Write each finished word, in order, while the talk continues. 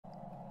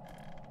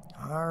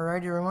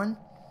Alright, everyone.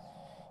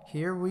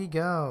 Here we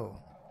go.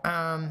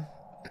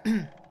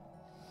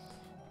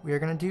 We are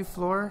going to do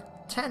floor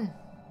 10.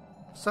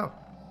 So,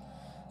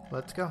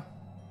 let's go.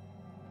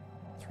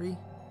 3,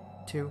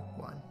 2,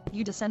 1.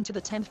 You descend to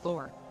the 10th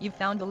floor. You've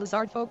found the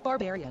Lizard Folk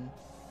Barbarian.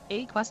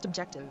 A quest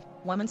objective.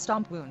 Woman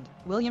Stomp Wound.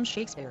 William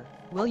Shakespeare.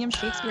 William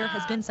Shakespeare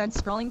has been sent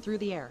sprawling through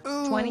the air.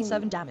 Ooh.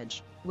 27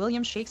 damage.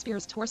 William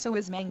Shakespeare's torso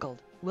is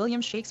mangled.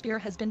 William Shakespeare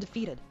has been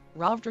defeated.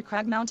 Ravdra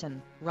Crag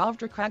Mountain.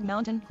 Ravdra Crag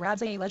Mountain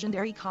grabs a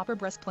legendary copper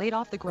breastplate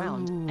off the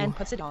ground and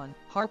puts it on.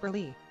 Harper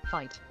Lee.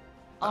 Fight.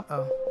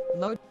 Uh-oh.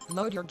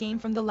 Load your game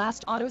from the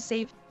last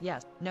autosave.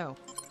 Yes. No.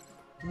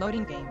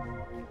 Loading game.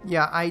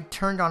 Yeah, I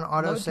turned on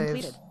Load autosaves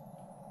completed.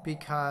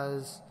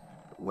 because,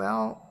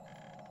 well,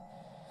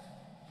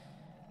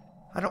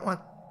 I don't want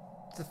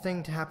the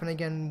thing to happen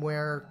again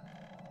where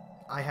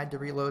I had to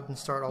reload and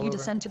start all You over.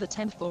 descend to the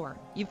 10th floor.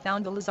 You've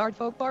found the Lizard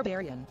Folk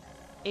Barbarian.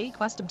 A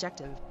quest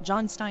objective.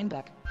 John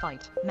Steinbeck.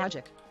 Fight.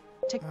 Magic.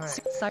 Tick.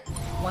 Alright.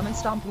 Woman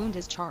Stomp Wound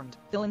is charmed.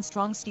 Villain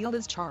Strong Steel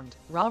is charmed.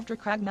 Ravdra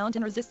Crag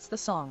Mountain resists the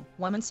song.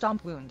 Woman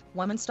Stomp Wound.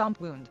 Woman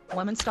Stomp Wound.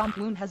 Woman Stomp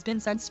Wound has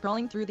been sent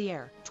sprawling through the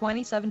air.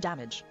 27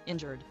 damage.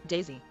 Injured.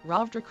 Daisy.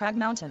 Ravdra Crag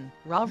Mountain.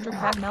 Ravdra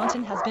Crag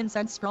Mountain has been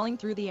sent sprawling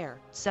through the air.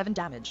 7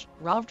 damage.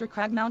 Ravdra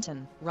Crag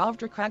Mountain.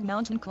 Ravdra Crag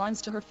Mountain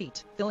climbs to her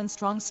feet. Villain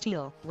Strong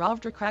Steel.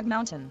 Ravdra Crag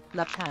Mountain.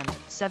 Left hand.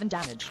 7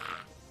 damage.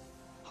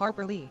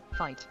 Harper Lee.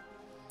 Fight.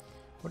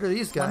 What are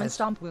these Woman guys?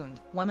 Stomp Wound.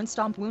 Woman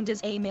Stomp Wound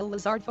is a male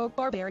Lizard Folk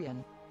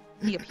Barbarian.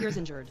 He appears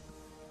injured.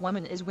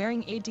 Woman is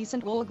wearing a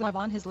decent wool glove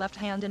on his left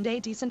hand and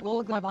a decent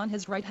wool glove on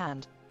his right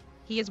hand.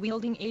 He is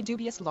wielding a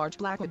dubious large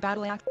black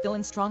battle axe.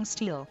 Villain Strong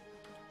Steel.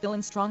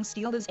 Villain Strong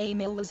Steel is a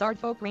male Lizard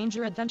Folk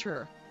Ranger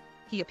adventurer.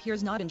 He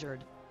appears not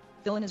injured.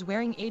 Villain is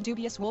wearing a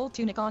dubious wool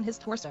tunic on his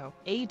torso,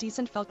 a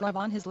decent felt glove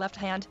on his left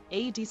hand,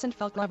 a decent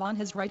felt glove on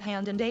his right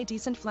hand and a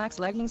decent flax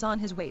leggings on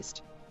his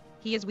waist.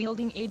 He is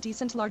wielding a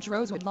decent large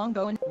rosewood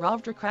longbow in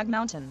Ravdra Crag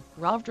Mountain.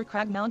 Ravdra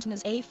Crag Mountain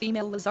is a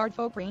female Lizard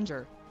Folk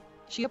Ranger.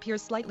 She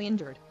appears slightly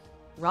injured.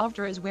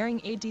 Ravdra is wearing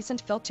a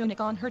decent felt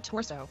tunic on her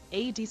torso,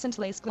 a decent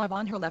lace glove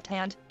on her left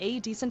hand, a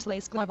decent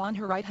lace glove on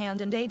her right hand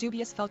and a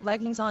dubious felt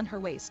leggings on her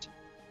waist.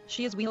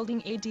 She is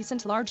wielding a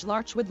decent large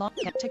larchwood long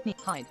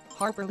technique hide.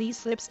 Harper Lee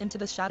slips into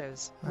the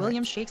shadows. Right.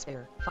 William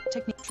Shakespeare.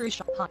 Technique tree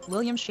shot.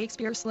 William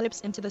Shakespeare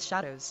slips into the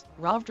shadows.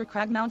 Ravdra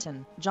Crag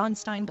Mountain. John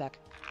Steinbeck.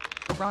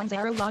 A bronze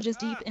arrow lodges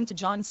deep into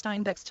John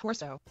Steinbeck's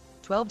torso.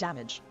 12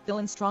 damage.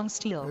 Villain Strong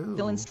Steel. Ooh.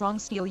 Villain Strong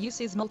Steel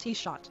uses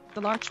multi-shot.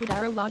 The larchwood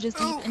arrow lodges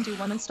deep into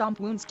Woman Stomp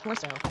Wound's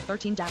torso.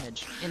 13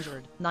 damage.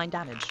 Injured. 9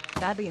 damage.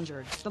 Badly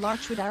injured. The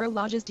larchwood arrow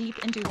lodges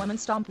deep into Woman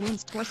Stomp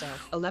Wound's torso.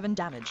 11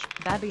 damage.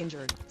 Badly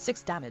injured.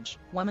 6 damage.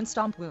 Woman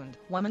Stomp Wound.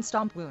 Woman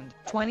Stomp Wound.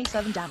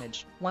 27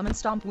 damage. Woman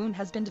Stomp Wound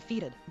has been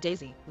defeated.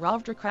 Daisy.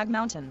 Ravdra Crag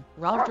Mountain.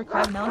 Ravdra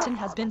Crag Mountain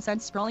has been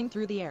sent sprawling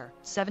through the air.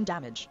 7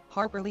 damage.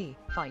 Harper Lee.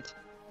 Fight.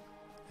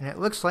 And it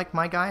looks like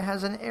my guy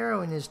has an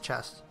arrow in his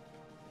chest.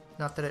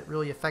 Not that it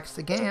really affects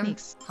the game.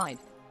 Techniques. Hide.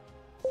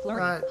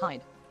 Flurry.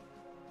 Hide.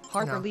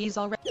 Harper no. Lee's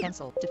already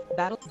cancelled.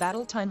 Battle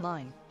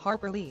timeline.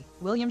 Harper Lee.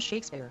 William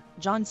Shakespeare.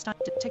 John Stein.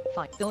 Tick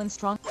fight. Villain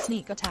Strong.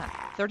 Sneak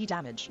attack. 30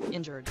 damage.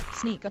 Injured.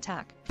 Sneak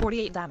attack.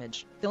 48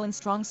 damage. Villain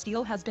Strong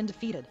Steel has been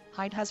defeated.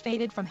 Hide has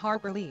faded from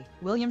Harper Lee.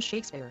 William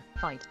Shakespeare.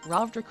 Fight.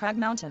 Ravdra Crag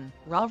Mountain.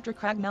 Ravdra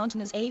Crag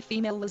Mountain is a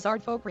female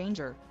Lizard Folk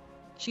Ranger.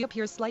 She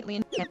appears slightly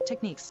in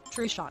techniques.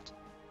 True shot.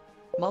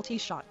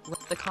 Multi-shot.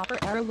 The copper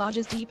arrow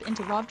lodges deep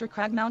into Ravdra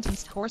Crag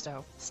Mountain's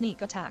torso.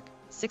 Sneak attack.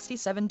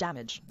 67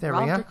 damage. There we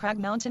Ravdra go. Crag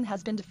Mountain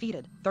has been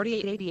defeated.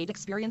 3888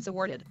 experience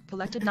awarded.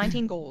 Collected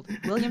 19 gold.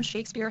 William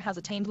Shakespeare has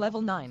attained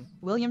level 9.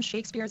 William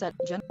Shakespeare's at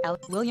Gen L.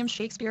 William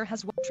Shakespeare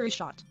has true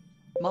shot.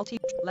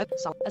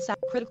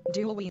 Critical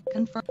dual we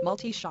confirm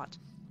multi-shot.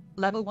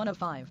 Level 1 of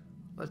 5.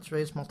 Let's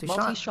raise multi-shot.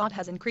 Multi-shot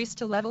has increased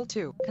to level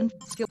 2.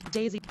 Skill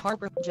Daisy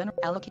Harper General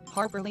allocate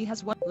Harper Lee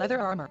has 1 leather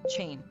armor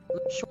chain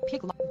short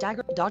pick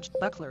dagger dodge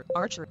buckler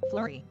archer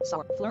flurry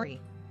sour flurry.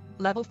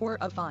 Level 4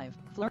 of 5.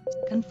 Flurry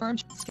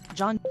confirmed.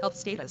 John health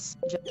status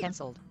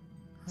cancelled.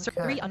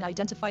 Okay. 3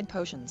 unidentified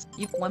potions.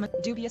 Woman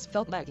dubious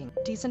felt legging.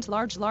 Decent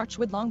large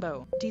larchwood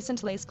longbow.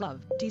 Decent lace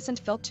glove. Decent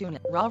felt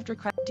tunic. Ravdra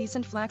Crag.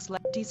 Decent flax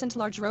decent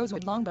large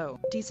rosewood longbow.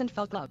 Decent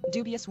felt glove.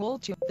 Dubious wool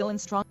tunic. Villain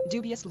strong.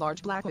 Dubious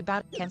large blackwood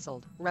bat.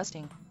 Cancelled.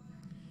 Resting.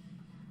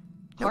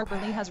 Harper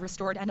Lee has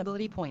restored an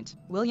ability point.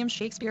 William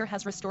Shakespeare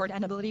has restored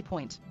an ability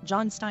point.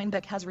 John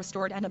Steinbeck has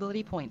restored an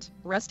ability point.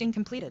 Resting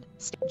completed.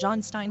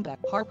 John Steinbeck.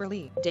 Harper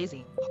Lee.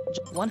 Daisy.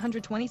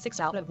 126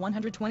 out of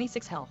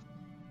 126 health.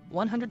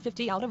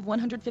 150 out of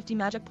 150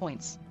 magic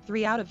points.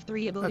 3 out of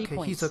 3 ability Okay,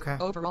 points. he's okay.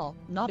 Overall,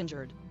 not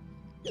injured.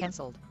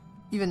 Cancelled.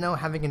 Even though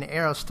having an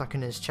arrow stuck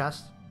in his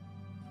chest.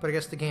 But I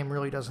guess the game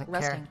really doesn't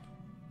Resting. care.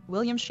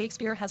 William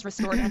Shakespeare has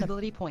restored an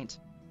ability point.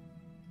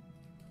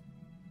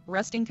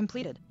 Resting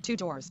completed. 2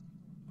 doors.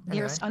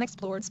 Nearest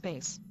unexplored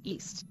space.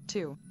 East.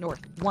 2.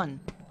 North. 1.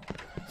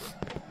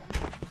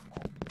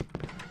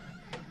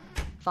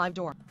 5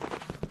 door.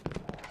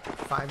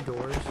 5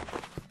 doors.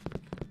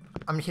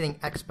 I'm hitting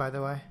X, by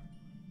the way.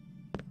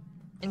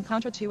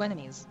 Encounter 2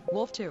 enemies.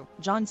 Wolf 2,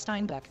 John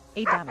Steinbeck,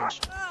 8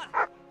 damage.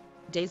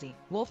 Daisy,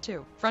 Wolf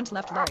 2, front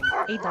left leg,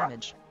 8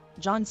 damage.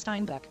 John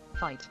Steinbeck,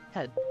 fight,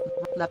 head,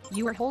 left,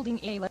 you are holding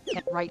A, left,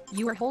 right,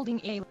 you are holding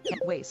A,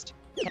 waist,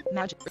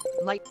 magic,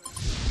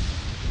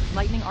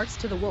 lightning arts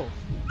to the wolf,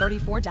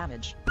 34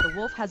 damage. The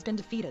wolf has been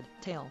defeated.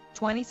 Tail,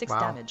 26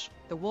 damage.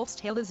 The wolf's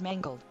tail is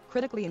mangled,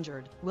 critically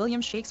injured.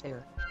 William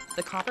Shakespeare.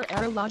 The copper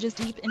arrow lodges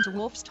deep into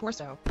wolf's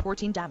torso,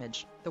 14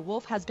 damage. The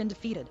wolf has been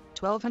defeated.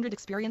 1200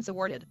 experience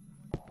awarded.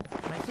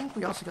 And I think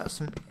we also got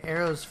some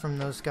arrows from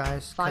those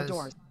guys. 5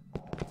 doors.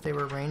 They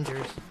were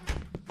rangers.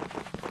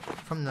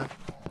 From the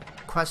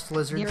quest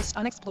lizards. Nearest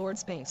unexplored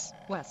space,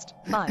 west,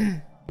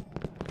 5.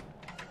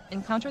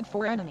 Encountered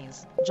 4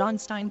 enemies. John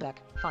Steinbeck,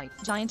 fight.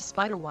 Giant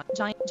spider 1.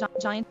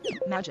 Giant,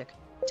 magic.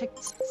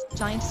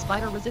 Giant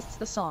spider resists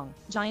the song.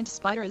 Giant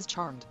spider is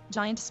charmed.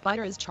 Giant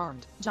spider is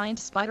charmed. Giant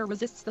spider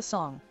resists the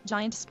song.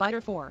 Giant spider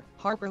 4.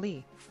 Harper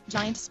Lee.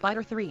 Giant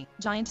spider 3.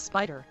 Giant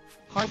spider.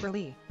 Harper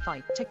Lee.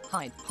 Fight.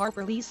 Hide.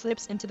 Harper Lee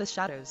slips into the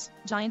shadows.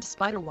 Giant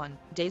spider 1.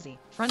 Daisy.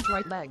 Front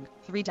right leg.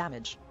 3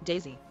 damage.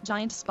 Daisy.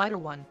 Giant spider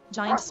 1.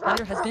 Giant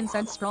spider has been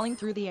sent sprawling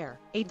through the air.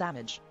 8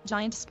 damage.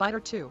 Giant spider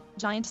 2.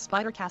 Giant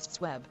spider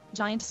casts web.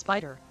 Giant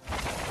spider.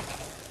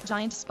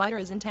 Giant spider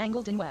is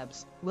entangled in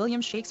webs.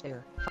 William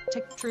Shakespeare.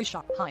 Tree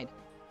shot. Hide.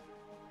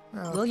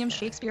 Okay. William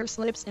Shakespeare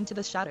slips into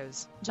the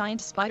shadows. Giant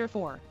spider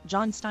 4.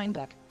 John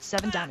Steinbeck.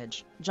 7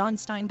 damage. John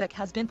Steinbeck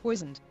has been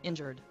poisoned.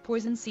 Injured.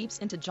 Poison seeps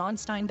into John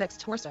Steinbeck's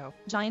torso.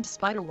 Giant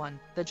spider 1.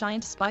 The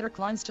giant spider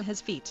climbs to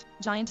his feet.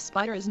 Giant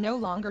spider is no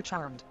longer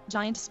charmed.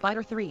 Giant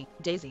spider 3.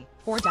 Daisy.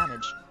 4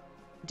 damage.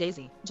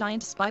 Daisy.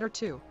 Giant spider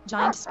 2.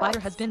 Giant spider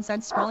has been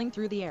sent sprawling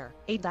through the air.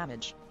 8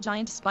 damage.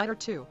 Giant spider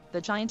 2.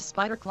 The giant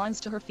spider climbs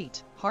to her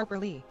feet. Harper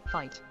Lee.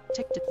 Fight.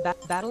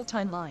 Battle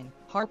timeline.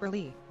 Harper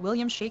Lee.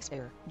 William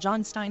Shakespeare.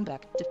 John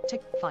Steinbeck.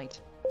 Fight.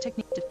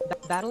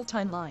 Battle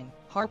timeline.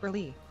 Harper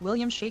Lee.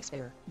 William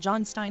Shakespeare.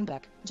 John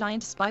Steinbeck.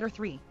 Giant spider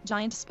 3.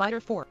 Giant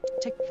spider 4.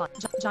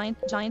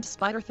 Giant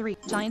spider 3.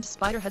 Giant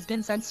spider has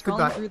been sent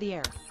sprawling through the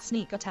air.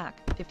 Sneak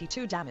attack.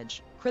 52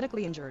 damage.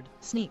 Critically injured.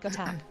 Sneak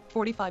attack.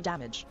 45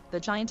 damage. The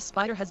giant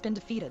spider has been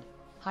defeated.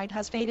 Hide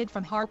has faded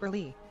from Harper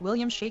Lee.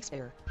 William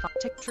Shakespeare.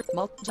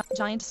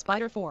 Giant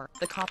spider 4.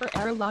 The copper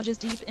arrow lodges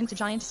deep into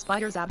giant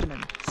spider's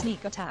abdomen.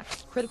 Sneak attack.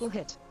 Critical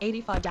hit.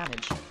 85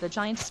 damage. The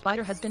giant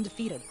spider has been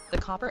defeated. The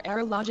copper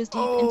arrow lodges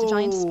deep into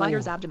giant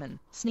spider's abdomen.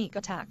 Sneak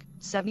attack.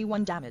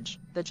 71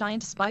 damage. The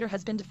giant spider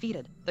has been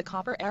defeated. The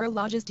copper arrow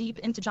lodges deep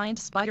into giant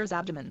spider's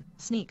abdomen.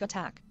 Sneak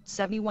attack.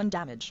 71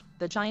 damage.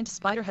 The giant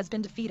spider has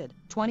been defeated.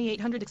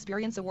 2800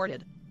 experience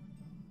awarded.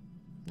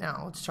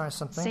 Now, let's try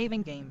something.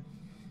 Saving game.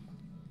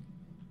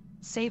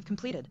 Save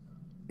completed.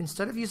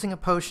 Instead of using a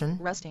potion...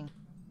 Resting.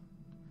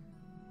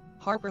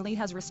 Harper Lee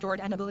has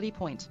restored an ability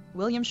point.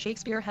 William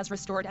Shakespeare has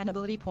restored an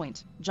ability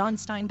point. John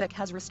Steinbeck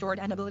has restored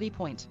an ability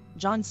point.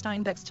 John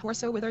Steinbeck's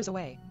torso withers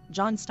away.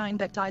 John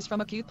Steinbeck dies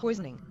from acute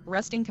poisoning.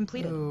 Resting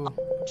completed.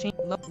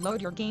 Load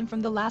your game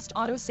from the last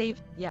autosave.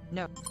 Yeah,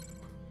 no.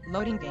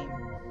 Loading game.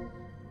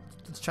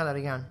 Let's try that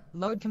again.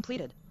 Load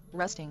completed.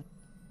 Resting.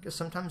 Because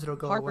sometimes it'll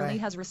go Harper away. Lee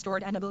has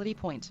restored an ability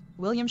point.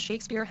 William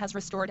Shakespeare has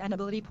restored an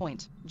ability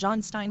point.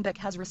 John Steinbeck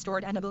has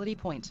restored an ability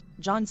point.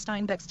 John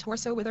Steinbeck's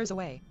torso withers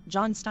away.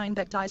 John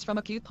Steinbeck dies from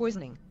acute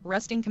poisoning.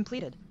 Resting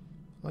completed.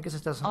 Well, I guess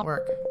it doesn't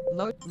work.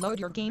 Load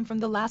your game from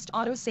the last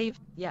autosave.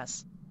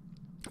 Yes.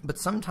 But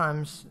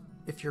sometimes,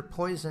 if you're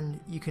poisoned,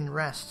 you can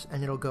rest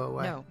and it'll go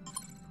away. No.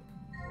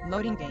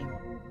 Loading game.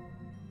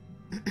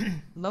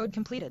 Load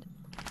completed.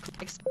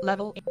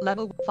 Level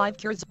 5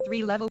 cures,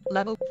 3 level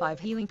 5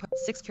 healing,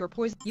 6 cure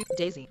poison.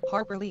 Daisy.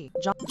 Harper Lee.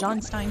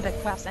 John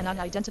Steinbeck crafts an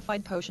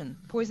unidentified potion.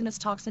 Poisonous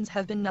toxins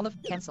have been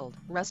cancelled.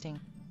 Resting.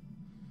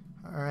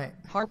 Alright.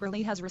 Harper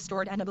Lee has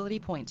restored an ability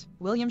point.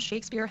 William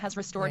Shakespeare has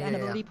restored an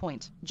ability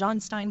point. John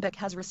Steinbeck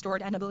has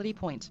restored an ability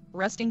point.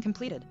 Resting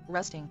completed.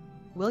 Resting.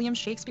 William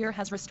Shakespeare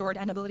has restored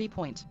an ability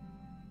point.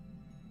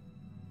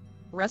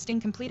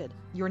 Resting completed.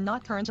 You're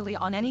not currently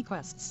on any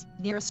quests.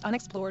 Nearest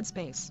unexplored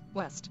space.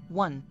 West.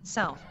 1.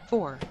 South.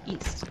 4.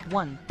 East.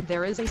 1.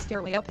 There is a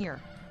stairway up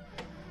here.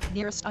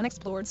 Nearest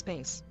unexplored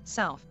space.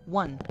 South.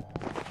 1.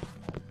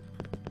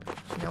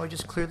 So now we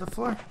just clear the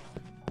floor.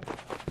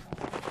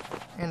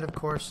 And of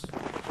course,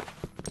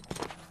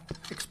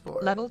 explore.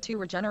 Level 2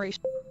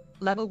 regeneration.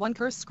 Level 1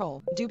 curse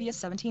scroll. Dubious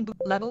 17.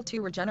 Level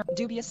 2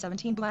 Dubious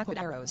 17 blackwood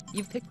arrows.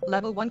 You've picked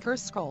level 1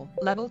 curse scroll.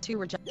 Level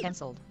 2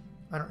 cancelled.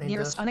 I don't need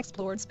Nearest those.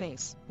 unexplored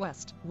space.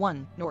 West.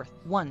 1. North.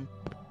 1.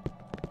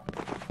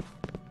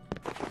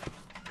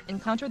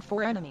 Encountered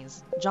 4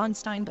 enemies. John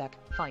Steinbeck.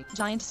 Fight.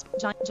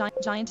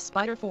 Giant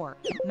spider 4.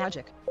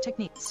 Magic.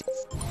 Techniques.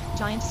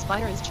 Giant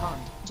spider is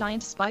charmed.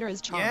 Giant spider is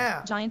charmed.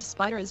 Yeah. Giant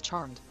spider is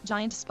charmed.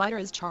 Giant Spider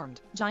is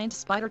charmed. Giant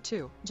Spider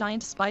 2.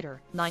 Giant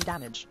Spider, 9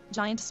 damage.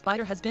 Giant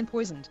Spider has been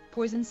poisoned.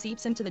 Poison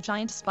seeps into the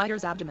Giant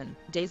Spider's abdomen.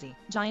 Daisy.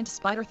 Giant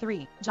Spider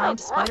 3. Giant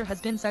Spider has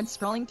been sent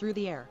sprawling through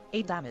the air.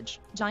 8 damage.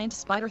 Giant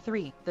Spider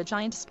 3. The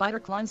Giant Spider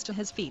climbs to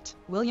his feet.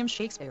 William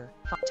Shakespeare.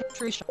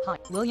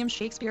 William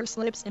Shakespeare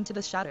slips into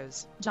the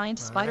shadows. Giant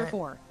Spider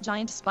 4.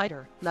 Giant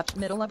Spider, left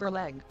middle upper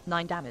leg,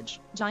 9 damage.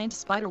 Giant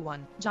Spider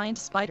 1. Giant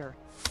Spider,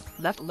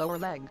 left lower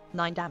leg,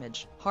 9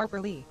 damage. Harper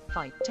Lee,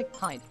 fight, tick,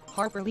 hide.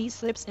 Harper Lee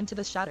slips into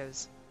the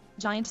shadows.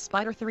 Giant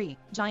Spider 3.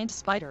 Giant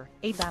Spider,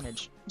 8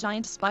 damage.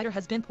 Giant Spider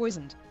has been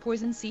poisoned.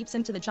 Poison seeps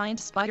into the Giant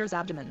Spider's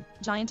abdomen.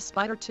 Giant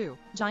Spider 2.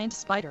 Giant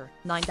Spider,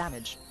 9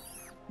 damage.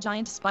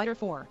 Giant Spider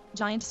 4.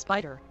 Giant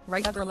Spider,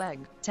 right upper leg,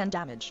 10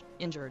 damage.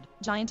 Injured.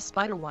 Giant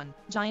Spider 1.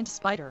 Giant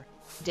Spider,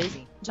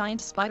 Daisy.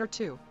 Giant Spider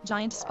 2.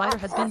 Giant Spider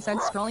has been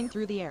sent sprawling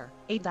through the air.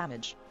 8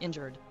 damage.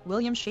 Injured.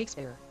 William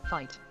Shakespeare,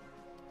 fight.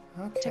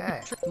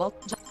 Okay.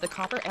 The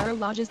copper arrow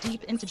lodges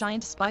deep into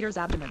Giant Spider's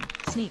abdomen.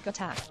 Sneak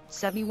attack.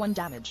 71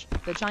 damage.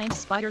 The Giant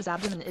Spider's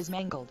abdomen is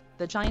mangled.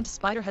 The Giant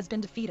Spider has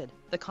been defeated.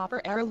 The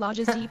copper arrow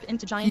lodges deep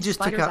into Giant just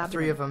Spider's took out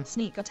abdomen. 3 of them.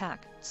 Sneak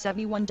attack.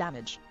 71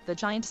 damage. The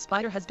Giant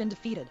Spider has been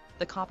defeated.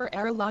 The copper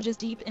arrow lodges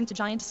deep into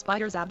Giant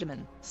Spider's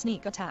abdomen.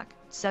 Sneak attack.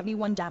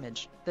 71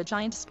 damage. The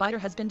Giant Spider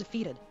has been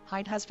defeated.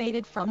 Hide has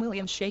faded from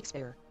William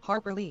Shakespeare.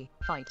 Harper Lee,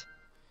 fight.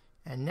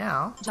 And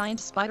now,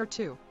 Giant Spider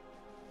 2.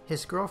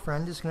 his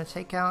girlfriend is going to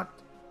take out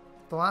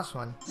the last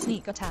one.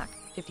 Sneak attack.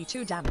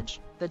 52 damage.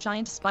 The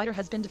Giant Spider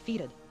has been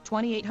defeated.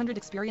 2800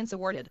 experience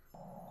awarded.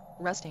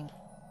 Resting.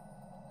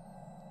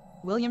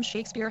 William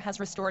Shakespeare has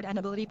restored an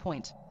ability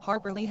point.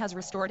 Harper Lee has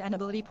restored an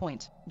ability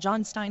point.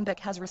 John Steinbeck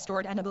has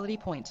restored an ability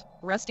point.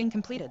 Resting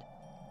completed.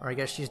 Or I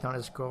guess she's not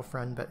his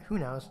girlfriend, but who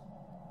knows?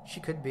 She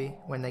could be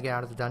when they get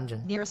out of the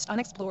dungeon. Nearest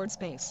unexplored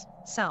space.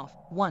 South,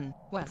 1,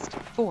 west,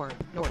 4,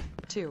 north,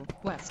 2,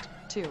 west,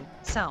 2,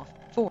 south,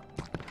 4.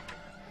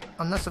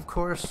 Unless, of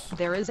course,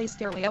 There is a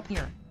stairway up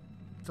here.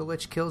 the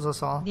lich kills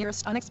us all.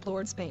 Nearest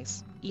unexplored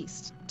space.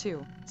 East,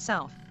 2,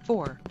 south,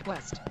 4,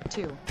 west,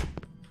 2.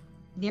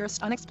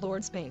 Nearest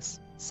unexplored space.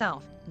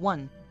 South,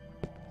 1.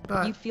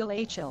 But You feel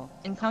a chill.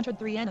 Encountered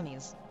 3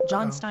 enemies.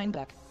 John Uh-oh.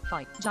 Steinbeck.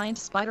 Fight. Giant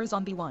Spider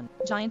Zombie 1.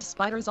 Giant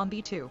Spider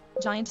Zombie 2.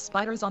 Giant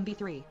Spider Zombie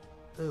 3.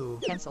 ooh,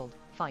 Cancelled.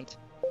 Fight.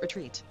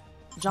 Retreat.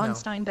 John No.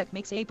 Steinbeck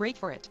makes a break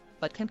for it,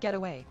 but can't get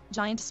away.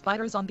 Giant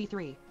Spider Zombie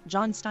 3.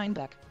 John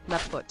Steinbeck.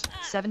 Left foot.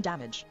 7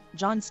 damage.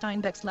 John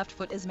Steinbeck's left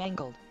foot is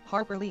mangled.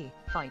 Harper Lee.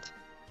 Fight.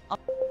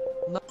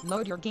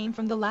 Load your game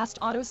from the last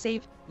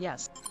autosave.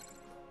 Yes.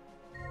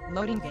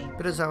 Loading game.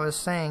 but as I was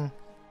saying,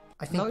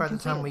 I think Mode by the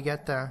time completed. we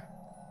get there,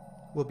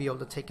 we'll be able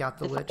to take out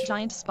the lich.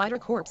 Giant Spider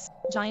Corpse.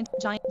 Giant.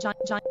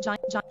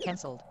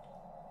 Cancelled.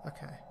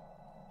 Okay.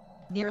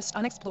 Nearest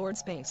unexplored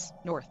space.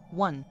 North,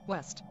 1,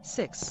 west,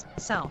 6,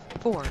 south,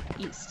 4,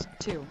 east,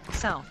 2,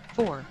 south,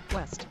 4,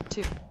 west,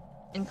 2.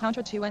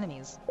 Encounter 2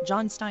 enemies.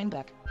 John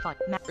Steinbeck. Fight.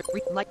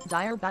 Like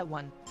Dire Bat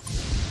 1.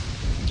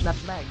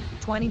 Left leg,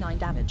 29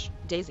 damage.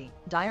 Daisy.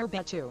 Dire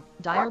Bat 2.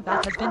 Dire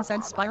Bat has been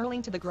sent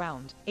spiraling to the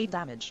ground. 8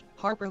 damage.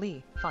 Harper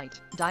Lee.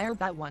 Fight. Dire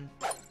Bat 1.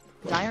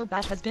 Dire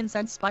Bat has been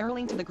sent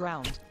spiraling to the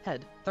ground.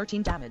 Head,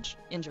 13 damage.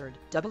 Injured.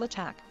 Double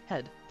attack.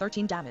 Head,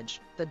 13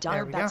 damage. The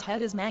Dire we Bat's go.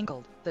 head is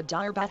mangled. The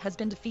Dire Bat has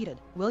been defeated.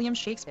 William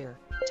Shakespeare.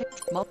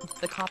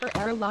 The copper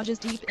arrow lodges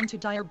deep into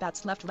Dire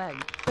Bat's left leg.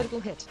 Critical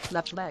hit.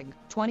 Left leg.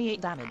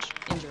 28 damage.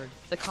 Injured.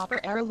 The copper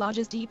arrow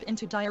lodges deep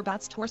into Dire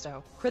Bat's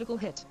torso. Critical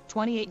hit.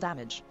 28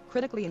 damage.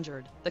 Critically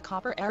injured. The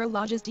copper arrow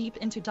lodges deep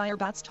into Dire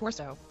Bat's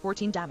torso.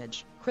 14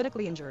 damage.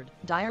 Critically injured.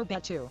 Dire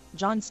Bat 2.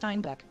 John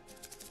Steinbeck.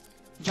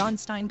 John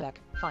Steinbeck.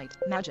 Fight.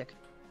 Magic.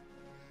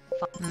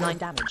 9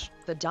 damage.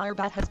 The Dire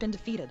Bat has been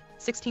defeated.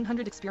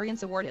 1600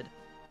 experience awarded.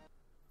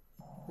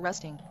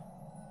 Resting.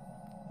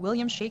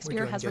 William Shakespeare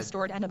doing has good.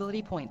 restored an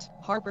ability point.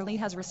 Harper Lee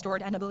has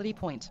restored an ability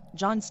point.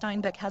 John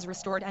Steinbeck has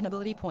restored an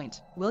ability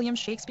point. William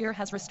Shakespeare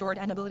has restored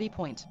an ability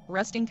point.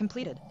 Resting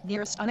completed.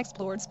 Nearest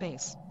unexplored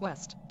space.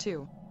 West,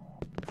 2.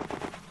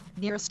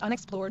 Nearest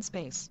unexplored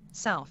space.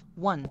 South,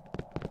 1.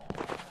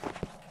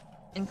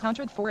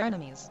 Encountered 4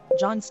 enemies.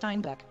 John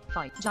Steinbeck.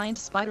 Fight. Giant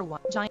Spider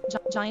 1.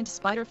 Giant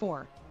Spider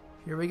 4.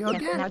 Here we go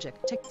again. Magic.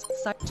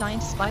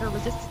 Giant Spider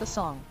resists the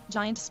song.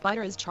 Giant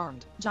Spider is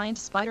charmed. Giant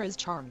Spider is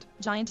charmed.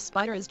 Giant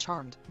Spider is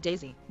charmed.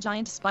 Daisy.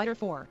 Giant Spider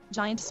 4.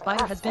 Giant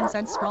Spider has been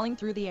sent sprawling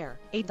through the air.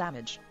 8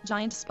 damage.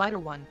 Giant Spider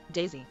 1.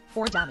 Daisy.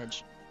 4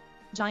 damage.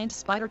 Giant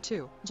Spider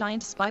 2.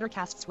 Giant Spider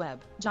casts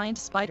web. Giant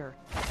Spider.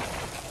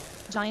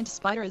 Giant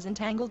Spider is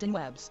entangled in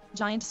webs.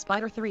 Giant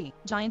Spider 3.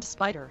 Giant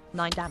Spider.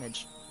 9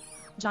 damage.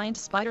 Giant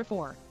Spider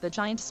 4. The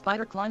Giant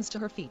Spider climbs to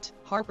her feet.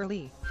 Harper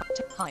Lee.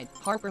 Hide.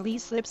 Harper Lee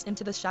slips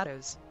into the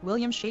shadows.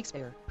 William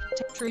Shakespeare.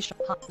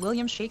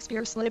 William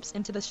Shakespeare slips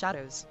into the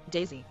shadows.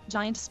 Daisy.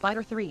 Giant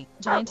Spider 3.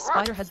 Giant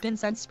Spider has been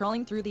sent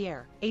sprawling through the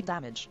air. 8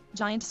 damage.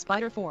 Giant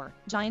Spider 4.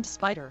 Giant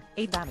Spider.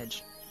 8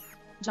 damage.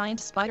 Giant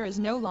Spider is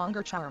no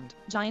longer charmed.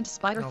 Giant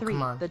Spider Oh, 3.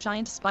 come on. The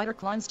Giant Spider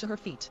climbs to her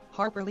feet.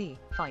 Harper Lee.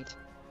 Fight.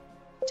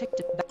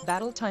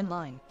 Battle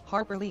timeline.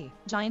 Harper Lee.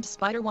 Giant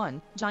Spider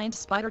 1. Giant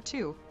Spider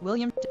 2.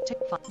 William.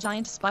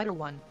 Giant Spider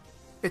 1.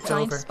 It's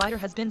Giant over. spider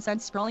has been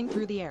sent sprawling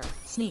through the air.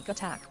 Sneak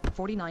attack,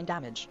 49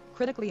 damage.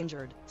 Critically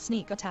injured.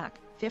 Sneak attack,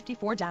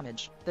 54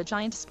 damage. The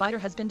giant spider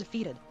has been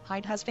defeated.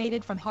 Hide has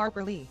faded from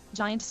Harper Lee.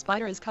 Giant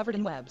spider is covered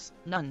in webs.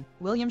 None.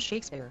 William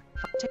Shakespeare.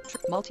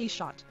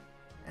 Multi-shot.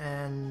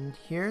 And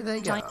here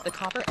they go. The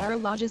copper arrow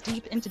lodges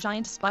deep into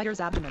giant spider's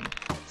abdomen.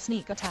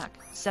 Sneak attack,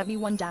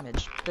 71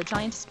 damage. The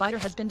giant spider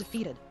has been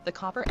defeated. The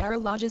copper arrow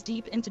lodges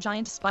deep into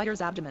giant spider's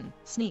abdomen.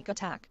 Sneak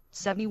attack,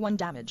 71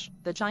 damage.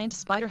 The giant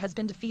spider has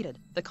been defeated.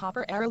 The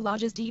copper arrow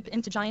lodges deep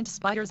into giant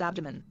spider's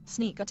abdomen.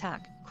 Sneak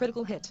attack,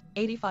 critical hit,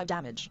 85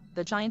 damage.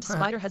 The giant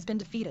spider has been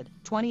defeated.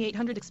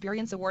 2800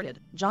 experience awarded.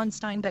 John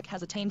Steinbeck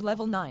has attained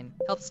level 9.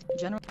 Health,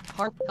 general,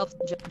 harp, health,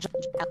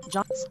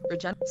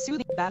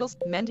 soothing, battles,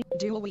 mending,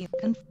 dual wheel,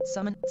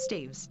 summon,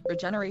 staves,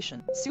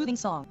 regeneration, soothing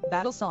song,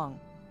 battle song.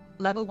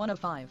 Level 1 of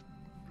 5.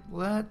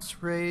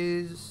 Let's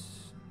raise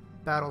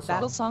battle song.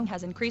 Battle song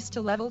has increased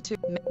to level 2.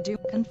 Do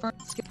confirm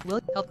skill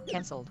will health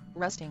cancelled.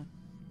 Resting.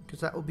 Because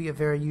that will be a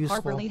very useful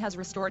Harper Lee has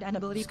restored an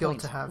ability skill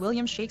point. to have.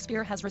 William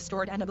Shakespeare has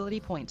restored an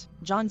ability point.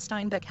 John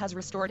Steinbeck has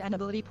restored an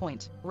ability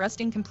point.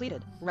 Resting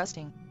completed.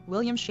 Resting.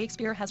 William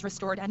Shakespeare has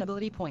restored an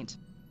ability point.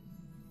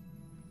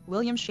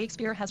 William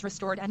Shakespeare has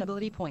restored an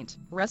ability point.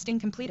 Resting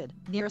completed.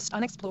 Nearest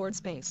unexplored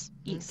space.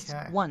 East.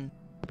 Okay. 1.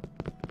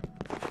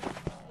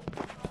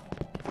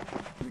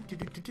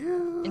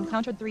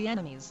 Encountered 3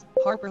 enemies.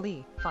 Harper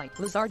Lee. Fight.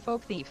 Lizard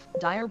folk thief.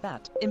 Dire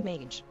bat.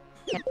 Image.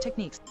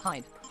 Techniques.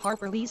 Hide.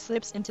 Harper Lee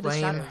slips into the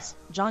Lame. shadows.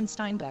 John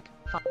Steinbeck.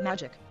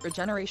 Magic.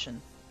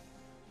 Regeneration.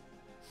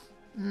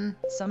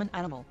 Summon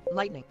animal.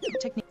 Lightning.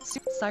 Technique.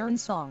 Siren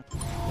song.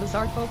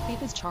 Lizard folk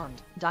thief is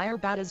charmed. Dire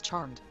bat is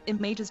charmed.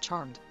 Image is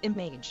charmed.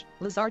 Image.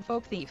 Lizard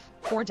folk thief.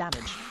 4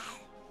 damage.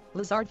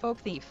 Lizard folk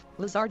thief.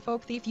 Lizard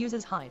folk thief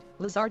uses hide.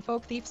 Lizard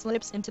folk thief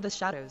slips into the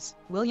shadows.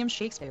 William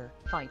Shakespeare.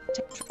 Fight.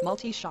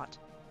 Multi-shot.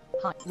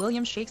 Hide.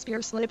 William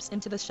Shakespeare slips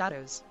into the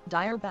shadows.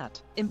 Dire bat.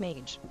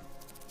 Image.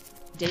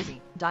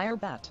 Daisy. Dire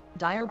bat.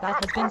 Dire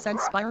bat has been sent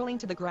spiraling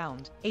to the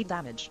ground. 8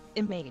 damage.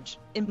 Image.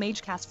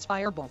 Image casts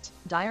firebolt.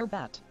 Dire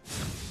bat.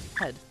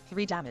 Head.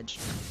 3 damage.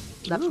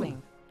 Left Ooh.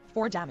 wing.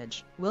 4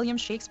 damage. William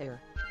Shakespeare.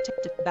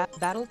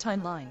 Battle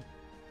timeline.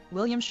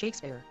 William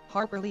Shakespeare.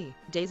 Harper Lee.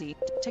 Daisy.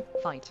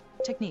 Fight.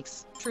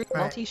 Techniques. Right.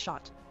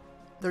 Multi-shot.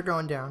 They're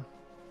going down.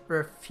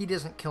 Or if he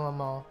doesn't kill them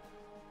all,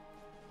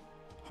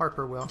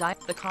 Harper will.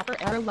 The copper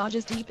arrow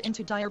lodges deep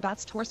into Dire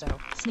Bat's torso.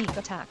 Sneak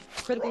attack.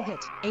 Critical hit.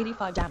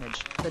 85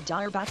 damage. The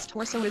Dire Bat's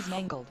torso is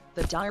mangled.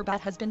 The Dire Bat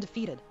has been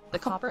defeated. The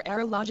copper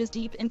arrow lodges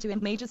deep into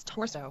Imp Mage's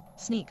torso.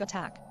 Sneak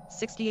attack.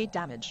 68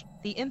 damage.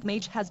 The Imp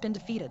Mage has been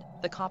defeated.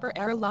 The copper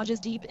arrow lodges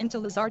deep into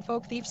Lizard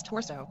Folk Thief's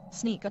torso.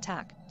 Sneak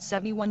attack.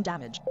 71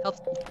 damage.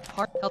 Health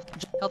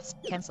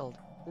cancelled.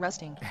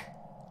 Resting.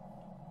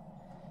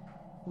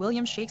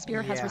 William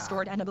Shakespeare has Yeah.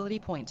 restored an ability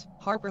point.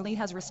 Harper Lee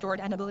has restored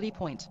an ability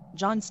point.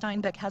 John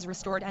Steinbeck has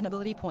restored an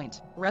ability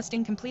point.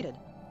 Resting completed.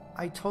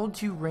 I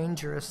told you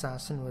Ranger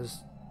Assassin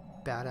was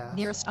badass.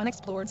 Nearest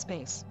unexplored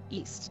space.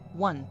 East.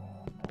 1.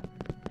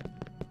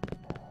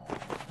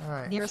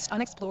 Alright. Nearest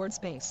unexplored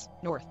space.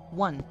 North.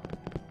 1.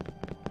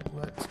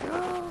 Let's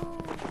go.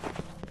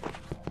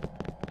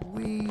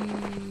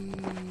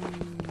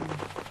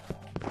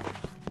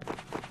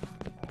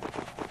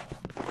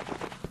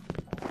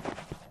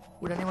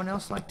 Would anyone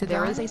else like to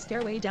There die? is a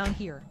stairway down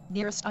here.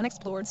 Nearest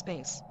unexplored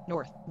space.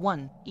 North.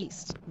 1.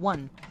 East.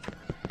 1.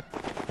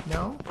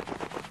 No?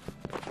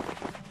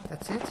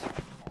 That's it?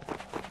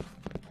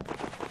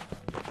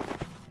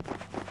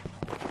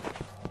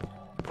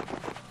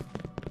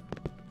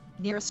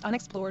 Nearest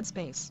unexplored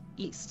space.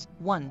 East.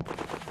 1.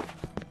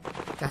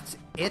 That's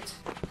it?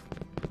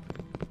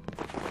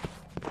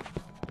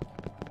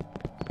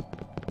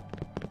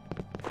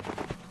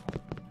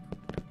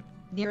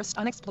 Nearest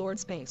unexplored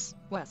space.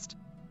 West.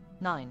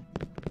 9.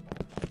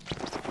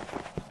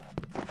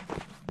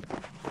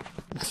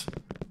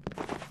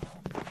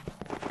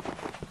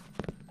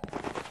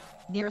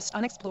 Nearest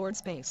unexplored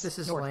space. This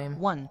is North. lame.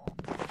 1.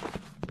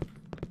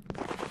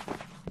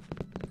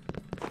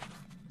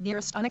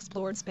 Nearest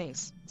unexplored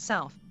space.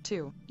 South.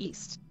 2.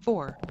 East.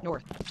 4.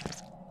 North.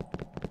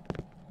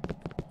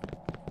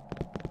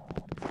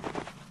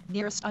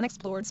 Nearest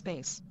unexplored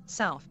space.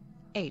 South.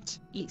 8.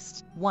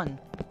 East. 1.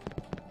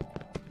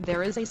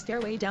 There is a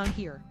stairway down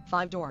here.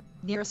 5 door.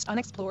 Nearest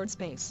unexplored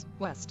space.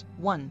 West.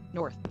 1.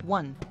 North.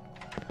 1.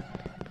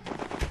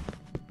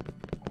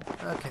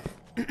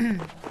 Okay.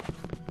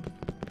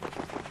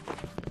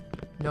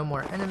 No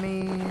more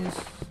enemies.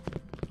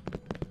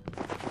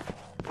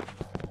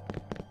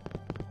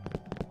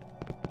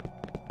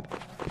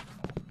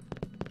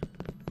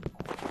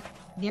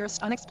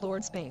 Nearest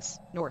unexplored space.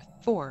 North.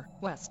 4.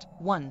 West.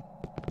 1.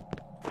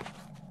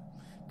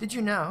 Did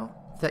you know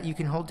that you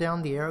can hold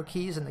down the arrow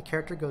keys and the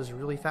character goes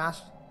really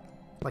fast?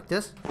 Like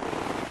this?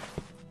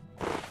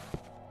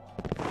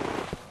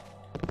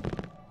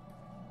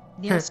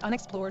 Nearest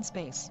unexplored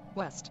space.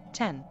 West.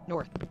 10.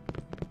 North.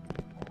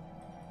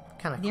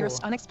 Kinda cool.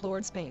 Nearest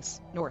unexplored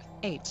space. North.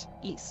 8.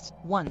 East.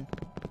 1.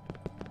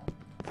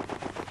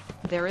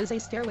 There is a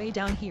stairway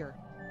down here.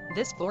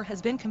 This floor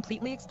has been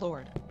completely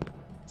explored.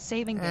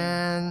 Saving game.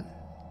 And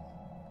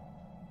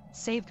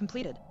Save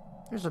completed.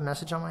 there's a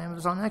message on my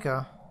Amazon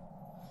Echo.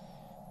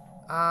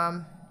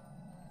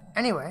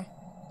 Anyway,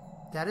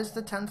 that is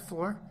the 10th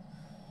floor.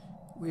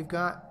 We've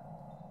got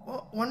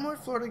one more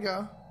floor to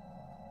go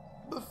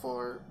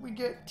before we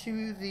get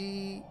to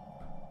the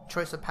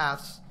choice of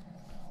paths.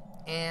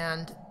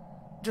 And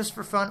just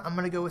for fun, I'm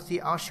going to go with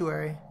the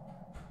ossuary.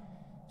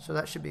 So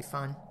that should be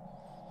fun.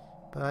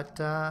 But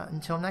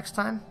until next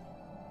time,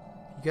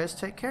 you guys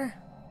take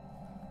care.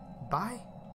 Bye.